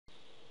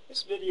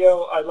this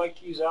video, I'd like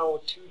to use ALLO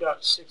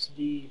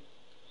 2.6d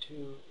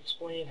to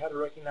explain how to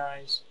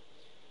recognize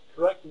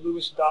correct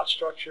Lewis dot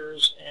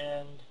structures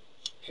and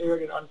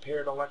paired and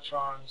unpaired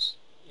electrons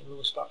in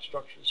Lewis dot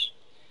structures.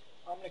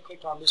 I'm going to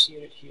click on this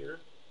unit here.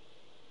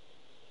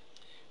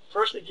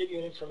 First, they give you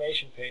an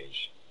information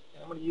page,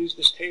 and I'm going to use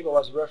this table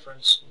as a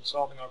reference in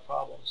solving our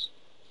problems.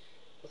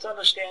 Let's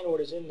understand what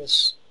is in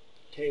this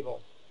table.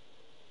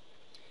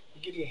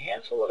 They give you a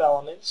handful of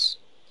elements,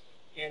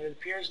 and it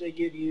appears they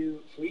give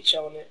you, for each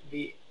element,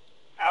 the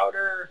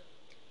outer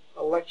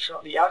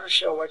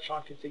shell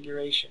electron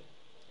configuration.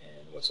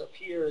 And what's up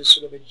here is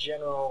sort of a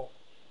general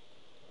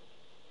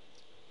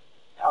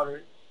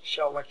outer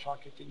shell electron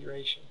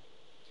configuration.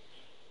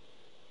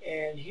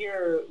 And here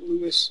are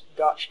Lewis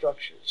dot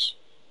structures.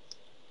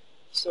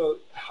 So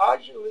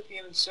hydrogen,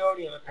 lithium, and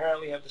sodium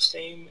apparently have the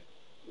same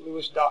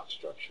Lewis dot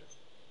structure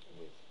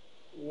with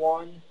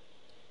one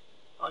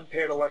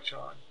unpaired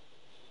electron.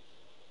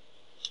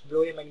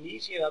 Beryllium and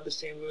magnesium have the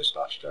same Lewis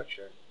dot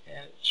structure,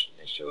 and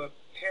they show a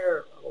pair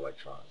of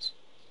electrons.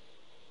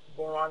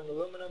 Boron and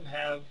aluminum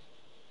have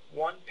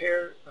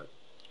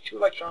two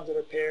electrons that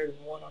are paired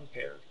and one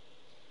unpaired.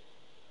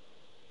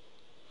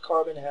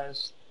 Carbon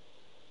has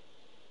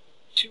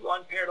two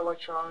unpaired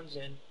electrons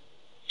and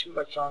two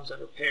electrons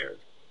that are paired,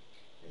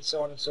 and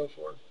so on and so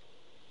forth.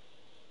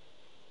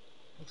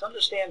 Let's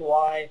understand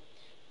why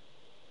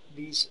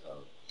these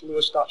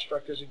Lewis dot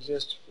structures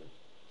exist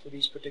for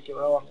these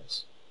particular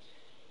elements.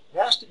 It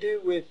has to do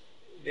with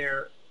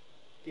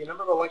the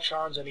number of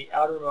electrons in the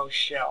outermost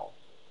shell.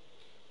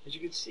 As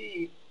you can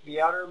see, the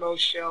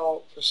outermost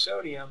shell for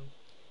sodium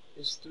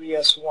is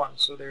 3s1,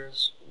 so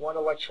there's one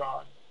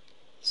electron.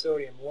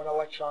 Sodium, one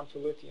electron for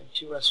lithium,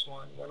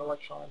 2s1, one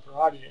electron for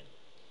hydrogen.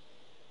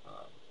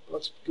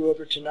 Let's go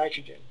over to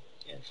nitrogen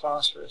and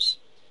phosphorus.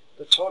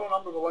 The total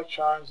number of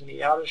electrons in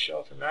the outer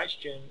shell for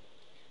nitrogen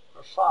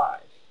are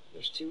 5.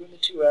 There's 2 in the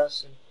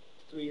 2s and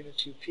 3 in the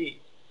 2p.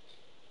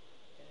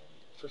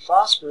 For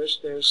phosphorus,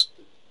 there's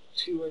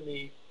 2 in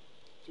the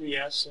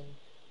 3s and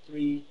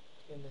 3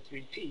 in the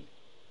 3p.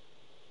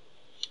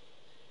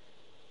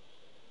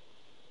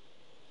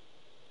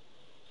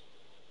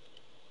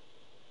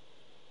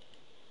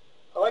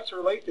 I'd like to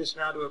relate this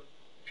now to a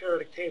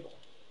periodic table.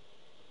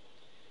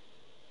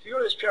 If you go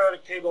to this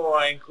periodic table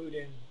I include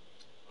in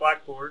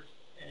Blackboard,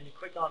 and you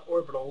click on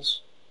orbitals,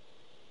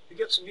 you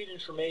get some neat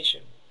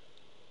information.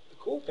 The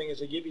cool thing is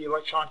they give you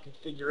electron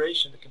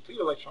configuration, the complete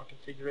electron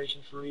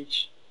configuration for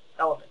each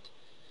element.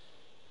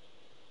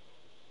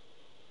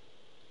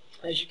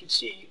 As you can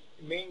see,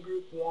 main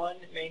group 1,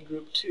 main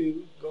group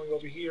 2, going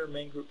over here,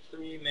 main group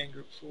 3, main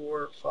group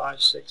 4,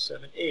 5, 6,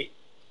 7, 8.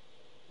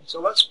 And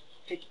so let's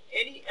pick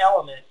any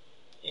element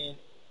in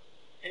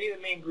any of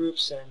the main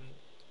groups and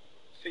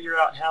figure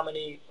out how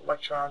many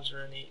electrons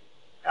are in the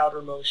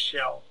outermost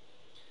shell.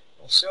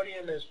 Well,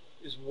 sodium is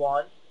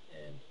 1,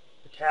 and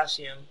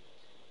potassium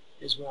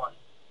is 1.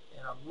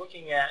 And I'm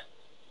looking at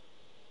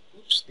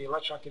the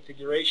electron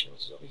configuration,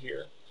 which is over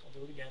here. I'll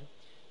do it again.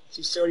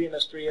 See, sodium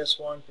is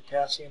 3s1,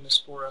 potassium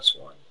is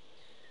 4s1.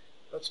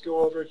 Let's go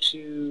over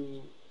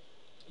to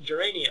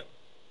germanium.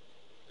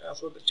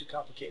 That's a little bit too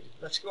complicated.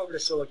 Let's go over to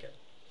silicon.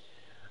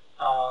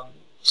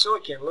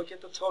 Silicon, look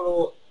at the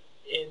total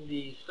in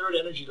the third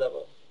energy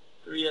level.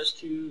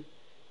 3s2,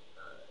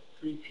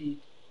 3p2,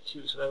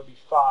 so that would be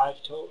 4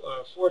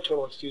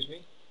 total, excuse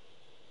me,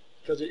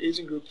 because it is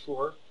in group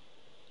 4.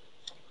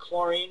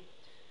 Chlorine,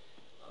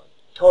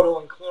 total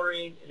in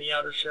chlorine in the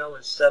outer shell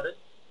is 7,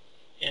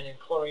 and in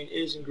chlorine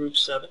is in group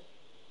 7,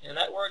 and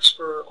that works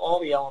for all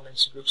the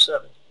elements in group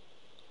 7.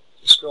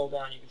 Just scroll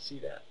down, you can see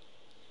that.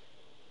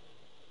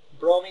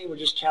 Bromine, we're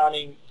just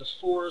counting the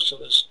 4, so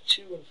there's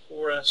 2 and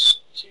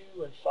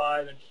 4s2 and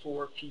 5 and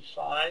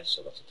 4p5,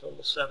 so that's a total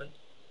of 7.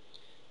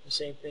 The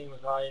same thing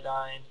with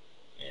iodine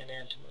and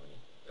antimony,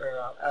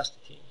 or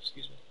astatine,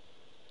 excuse me.